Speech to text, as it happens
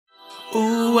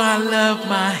Ooh, I love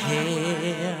my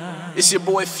hair. It's your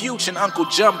boy FYUTCH and Uncle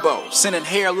Jumbo, sending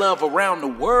hair love around the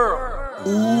world.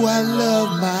 Ooh, I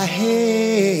love my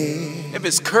hair. If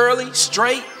it's curly,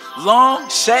 straight, long,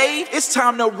 shaved, it's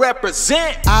time to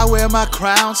represent. I wear my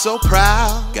crown so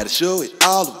proud, gotta show it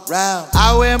all around.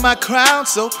 I wear my crown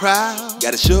so proud,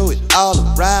 gotta show it all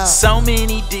around. So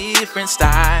many different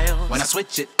styles. When I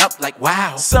switch it up like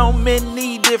wow. So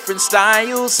many different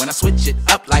styles. When I switch it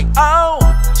up like Oh,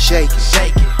 Shake it,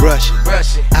 shake it, brush it,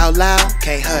 brush it, out loud,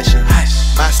 can't hush it.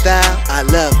 hush. My style, I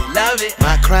love it. Love it.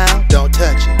 My crown, don't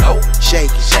touch it. Nope.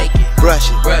 Shake it, Shake it, brush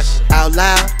it, brush it, out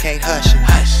loud, can't hush it.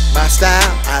 hush. My style,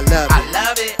 I love it. I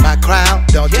love it. My crown,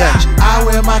 don't Yeah. touch it. I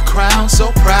wear my crown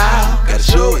so proud, gotta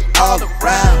show it all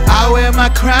around. I wear my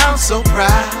crown so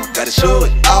proud, gotta show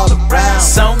it all around.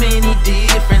 So many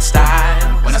different styles.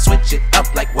 when I switch it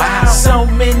up like wow. So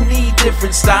many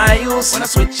different styles. When I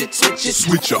switch it,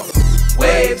 Switch up.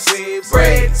 waves,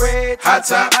 braids, hot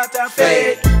top,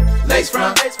 fade, lace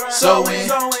front, sewing,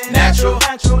 natural,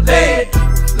 laid,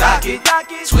 lock it,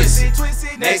 twist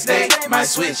it, next day might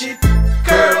switch it,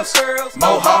 curls,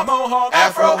 mohawk,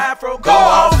 afro, go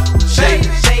off, shade,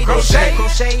 crochet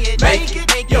it, make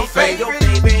it your favorite,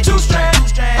 two-strand,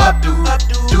 updo,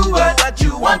 do what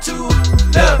you want to,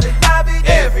 love it,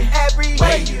 every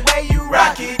way you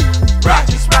rock it,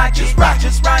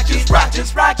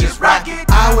 just rock it.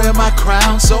 I wear my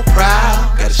crown so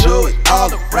proud, gotta show it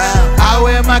all around. I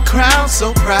wear my crown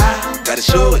so proud, gotta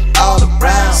show it all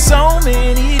around. So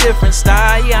many different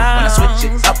styles. When I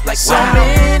switch it up like so wow.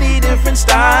 many different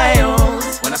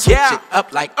styles. When I switch it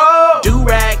up like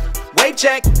Do-rag, wave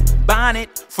check,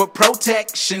 bonnet for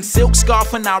protection, silk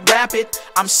scarf when I wrap it.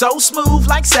 I'm so smooth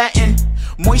like satin.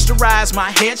 Moisturize my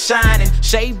head shining,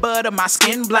 shea butter my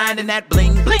skin blinding. That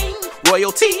bling bling,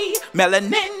 royalty,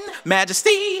 melanin,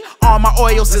 majesty. All my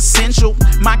oils essential.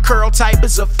 My curl type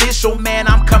is official. Man,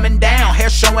 I'm coming down, hair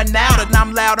showing out, and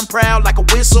I'm loud and proud like a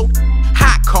whistle.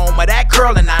 Hot comb of that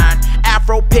curling iron,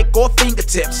 afro pick or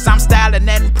fingertips. I'm styling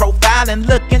and profiling,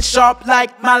 looking sharp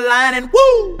like my lining.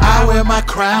 Woo! I wear my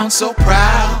crown so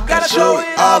proud, gotta show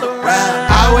it all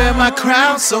around. I wear my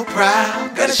crown so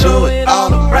proud, gotta show it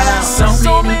all around.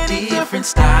 So many different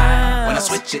styles. when I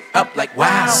switch it up like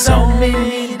wow. So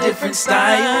many different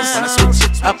styles. When I switch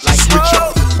it up like Switch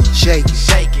up. Shake it,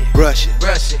 Shake it, brush it,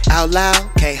 brush it, out loud,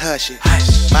 can't hush it.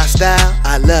 hush. My style,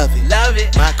 I love it. Love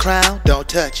it. My crown, don't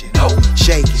touch it. Nope.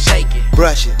 Shake it, Shake it,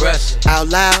 brush it, brush it, out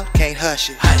loud, can't hush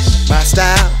it. hush. My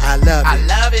style, I love I it.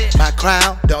 love it. My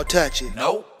crown, don't touch it.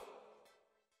 Nope.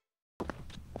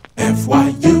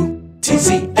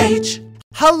 FYUTCH.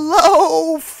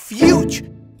 Hello, FYUTCH.